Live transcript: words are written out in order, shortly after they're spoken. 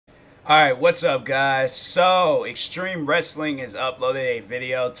Alright, what's up guys? So, Extreme Wrestling has uploaded a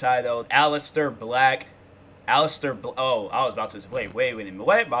video titled Aleister Black. Oh, I was about to wait a minute.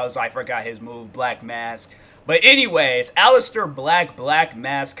 What? I was like, I forgot his move, Black Mask. But anyways, Aleister Black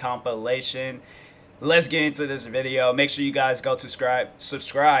Mask compilation. Let's get into this video. Make sure you guys go to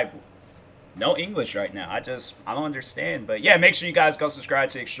subscribe. No English right now. I don't understand. But yeah, make sure you guys go subscribe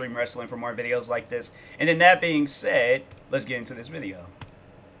to Extreme Wrestling for more videos like this. And then that being said, let's get into this video.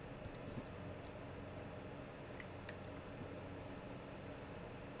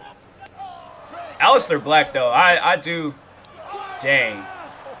 Aleister Black, though, I do. Dang.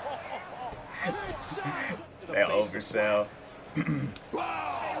 That oversell.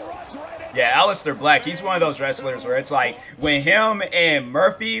 Yeah, Aleister Black, he's one of those wrestlers where it's like, when him and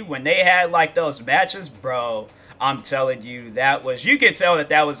Murphy, when they had like those matches, bro, I'm telling you, you could tell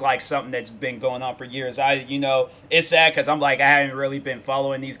that was like something that's been going on for years. It's sad because I'm like, I haven't really been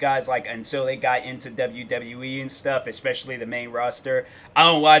following these guys like until they got into WWE and stuff, especially the main roster.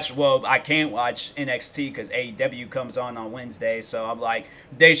 I can't watch NXT because AEW comes on Wednesday, so I'm like,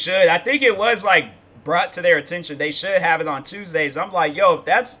 they should. I think it was like brought to their attention. They should have it on Tuesdays. I'm like, yo, if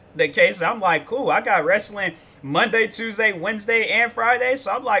that's the case, I'm like, cool. I got wrestling Monday, Tuesday, Wednesday, and Friday,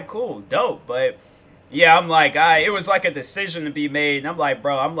 so I'm like, cool, dope, but yeah, I'm like, it was like a decision to be made. And I'm like,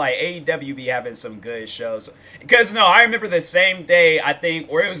 bro, AEW be having some good shows. Because, no, I remember the same day, I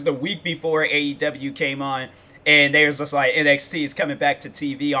think, or it was the week before AEW came on, and they was just like, NXT is coming back to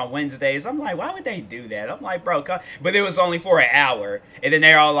TV on Wednesdays. I'm like, why would they do that? I'm like, bro, but it was only for an hour. And then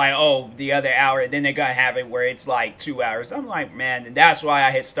they're all like, oh, the other hour. And then they're going to have it where it's like 2 hours. I'm like, man, and that's why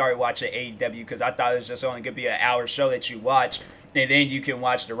I had started watching AEW, because I thought it was just only going to be an hour show that you watch. And then you can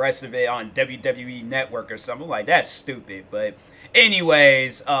watch the rest of it on WWE Network or something. Like, that's stupid. But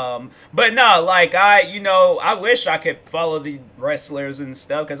anyways, but no, like, I wish I could follow the wrestlers and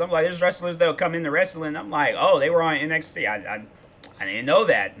stuff. Because I'm like, there's wrestlers that'll come into wrestling. I'm like, oh, they were on NXT. I didn't know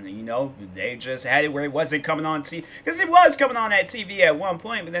that. They just had it where it wasn't coming on TV. Because it was coming on at TV at one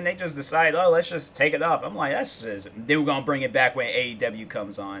point. But then they just decided, oh, let's just take it off. I'm like, that's just, they were going to bring it back when AEW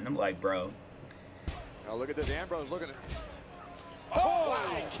comes on. I'm like, bro. Now look at this, Ambrose, look at it. Oh,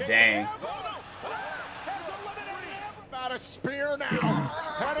 dang. About a spear now.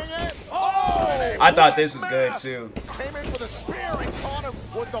 Heading in. Oh, I thought this was good too. Came in for the spear and caught him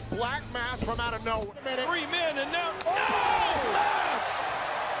with the black mass from out of nowhere. 3 men and now. Oh,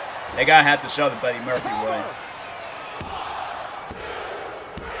 they gotta have to show the Buddy Murphy one.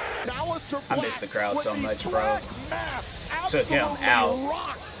 I miss the crowd so much, bro. Took him out.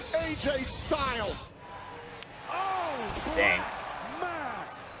 Rocked AJ Styles. Dang.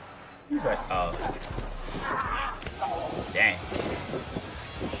 He's like, oh. Dang.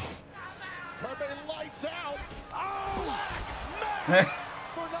 Kirby lights out. Oh, Black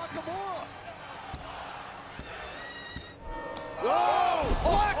for Nakamura. Oh,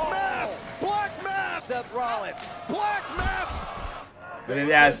 Black Mass. Black Mass. Seth Rollins. Black Mass. But then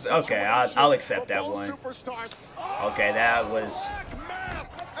that's okay. I'll accept that one. Okay, that was. Black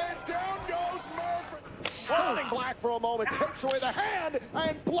Mass, and down goes Murphy. Black for a moment takes away the hand,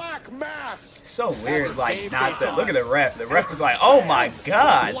 and Black Mass. So weird, like not the. Look at the ref. The ref is like, oh my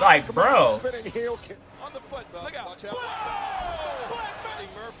god, like bro. On the foot, look out.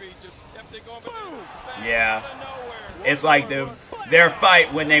 Murphy just kept it going. Yeah, it's like their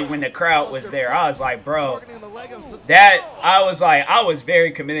fight when the crowd was there. I was like, bro, I was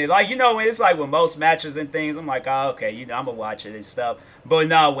very committed. Like, it's like with most matches and things, I'm like, oh, okay, I'm gonna watch it and stuff. But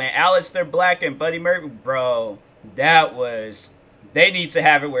no, when Aleister Black and Buddy Murphy, bro, they need to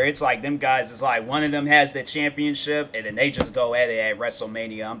have it where it's like them guys is like one of them has the championship and then they just go at it at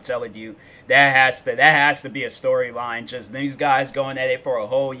WrestleMania. I'm telling you, that has to be a storyline. Just these guys going at it for a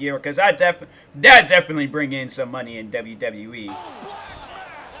whole year, because that definitely bring in some money in WWE.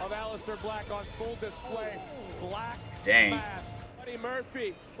 Of Aleister Black on full display. Black Dang. Mass. Buddy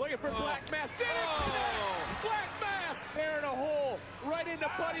Murphy looking for Black Mass. Did it? Black Mass there in a hole right into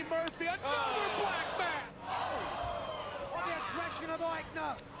Buddy Murphy. Another Black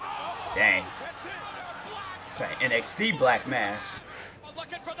Mass. Dang. Okay, NXT Black Mass.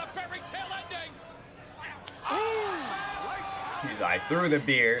 Looking for the fairy tale ending. He's like through the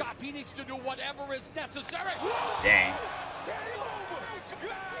beard. He needs to do whatever is necessary. Dang.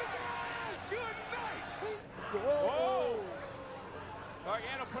 Whoa.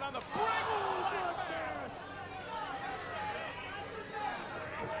 Gargano put on the brake.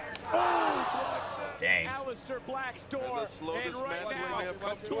 Dang. Aleister Black's door. And the slow dismantling may have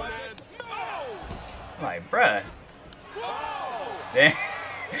come to an end. Like, bruh. Whoa. Dang.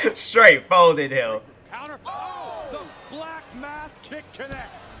 Straight folded him. Counter. Oh, the Black Mass kick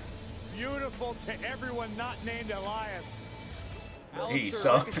connects. beautiful to everyone not named Elias. He's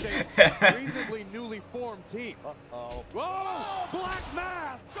Aleister Ricochet, reasonably newly formed team. Uh-oh. Whoa! Black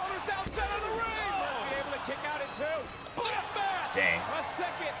Mass! Shoulders down, center of the ring! Be able to kick out at 2. Black Mass! Dang. A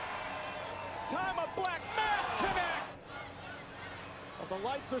second time a Black Mass connects! Well, the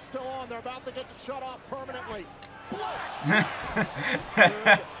lights are still on. They're about to get shut off permanently.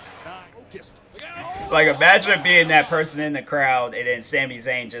 Like, imagine being that person in the crowd, and then Sami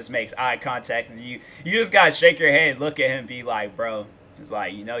Zayn just makes eye contact with you. You just gotta shake your head, look at him, and be like, bro, it's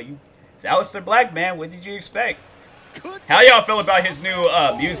like, you know, it's Aleister Black, man. What did you expect? How y'all feel about his new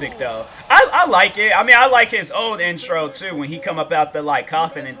music, though? I like it. I mean, I like his old intro, too, when he come up out the, like,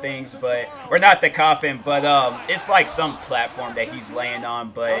 coffin and things, but... Or not the coffin, but, it's like some platform that he's laying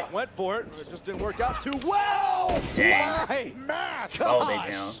on, but... Went for it. It just didn't work out too well. Dang. Hey, Mass! Hold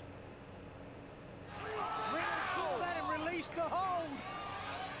it down. Let him release the hold.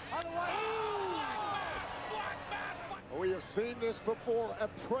 Otherwise... We have seen this before. A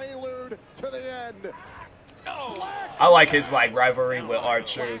prelude to the end. I like his like rivalry with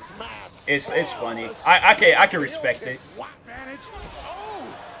R-Truth. It's funny. I can respect it.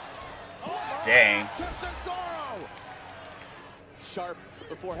 Dang. Sharp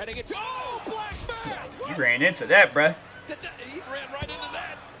before heading into Black Mass. You ran into that, bruh. He ran right into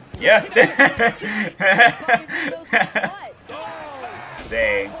that. Yeah.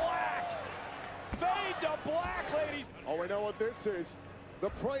 Dang. Fade to black, ladies. Oh, we know what this is. The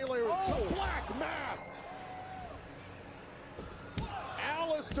prelude to Black Mass.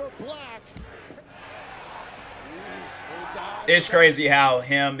 Aleister Black. It's crazy how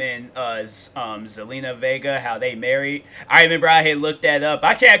him and Zelina Vega, how they married. I remember I had looked that up.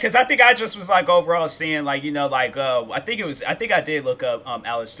 I can't, because I think I just was like overall seeing like, you know, like I think I did look up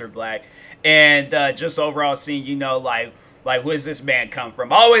Aleister Black, and just overall seeing, you know, like where does this man come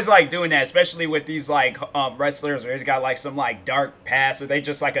from? I always like doing that, especially with these like wrestlers where he's got like some like dark past, or they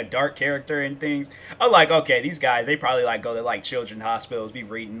just like a dark character and things. I'm like, okay, these guys, they probably like go to like children's hospitals, be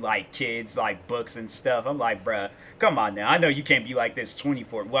reading like kids like books and stuff. I'm like, bruh, come on now. I know you can't be like this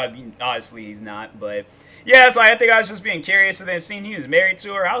 24. Well, I mean, honestly, he's not, but yeah, so I think I was just being curious, and then seeing he was married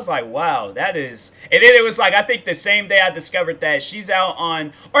to her, I was like, wow, that is... And then it was like, I think the same day I discovered that she's out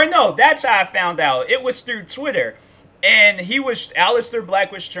on... Or no, that's how I found out. It was through Twitter. And Aleister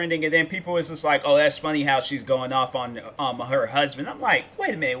Black was trending, and then people was just like, oh, that's funny how she's going off on her husband. I'm like,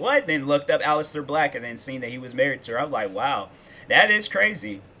 wait a minute, what? Then looked up Aleister Black, and then seen that he was married to her. I'm like, wow, that is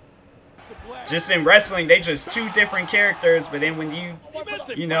crazy. Just in wrestling, they just two different characters, but then when you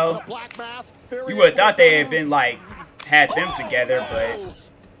know, you would have thought they had been like, had them together, but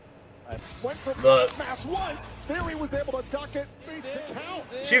look.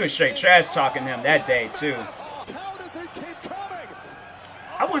 She was straight trash talking him that day, too.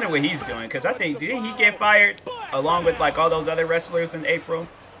 I wonder what he's doing, because I think, didn't he get fired along with like all those other wrestlers in April?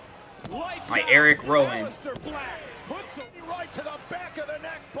 Like Eric Rowan. Right to the back of the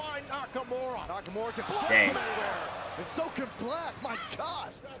neck by Nakamura. Nakamura can still Dang. And so can Black. My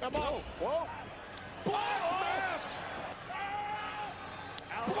gosh. Whoa. Black Mass.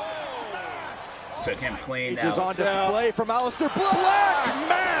 Black Mass. Took him clean Features out. on display from Aleister Black. Black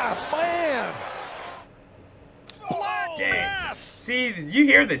Mass. Man. Black Dang. Mass. See, you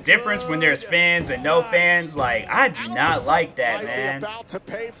hear the difference when there's fans and no fans? Like, I do not like that, man. About to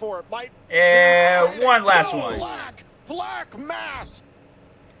pay for it. Yeah, one last one. Black Mass.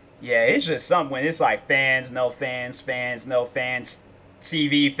 Yeah, it's just something when it's like fans, no fans, fans, no fans,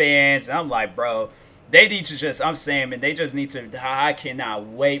 TV fans. And I'm like, bro, they need to just, I'm saying, man, they just need to, I cannot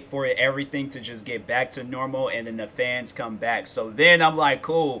wait for everything to just get back to normal and then the fans come back. So then I'm like,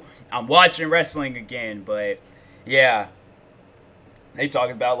 cool, I'm watching wrestling again. But yeah, they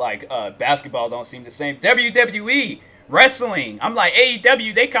talking about like basketball don't seem the same. WWE. Wrestling, I'm like,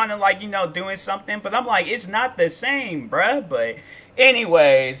 AEW, they kind of like, you know, doing something, but I'm like, it's not the same, bruh. But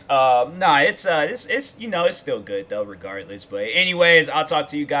anyways, nah, it's you know, it's still good though, regardless. But anyways, I'll talk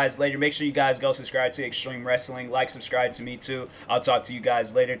to you guys later. Make sure you guys go subscribe to Extreme Wrestling, like, subscribe to me too. I'll talk to you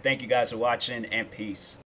guys later. Thank you guys for watching, and peace.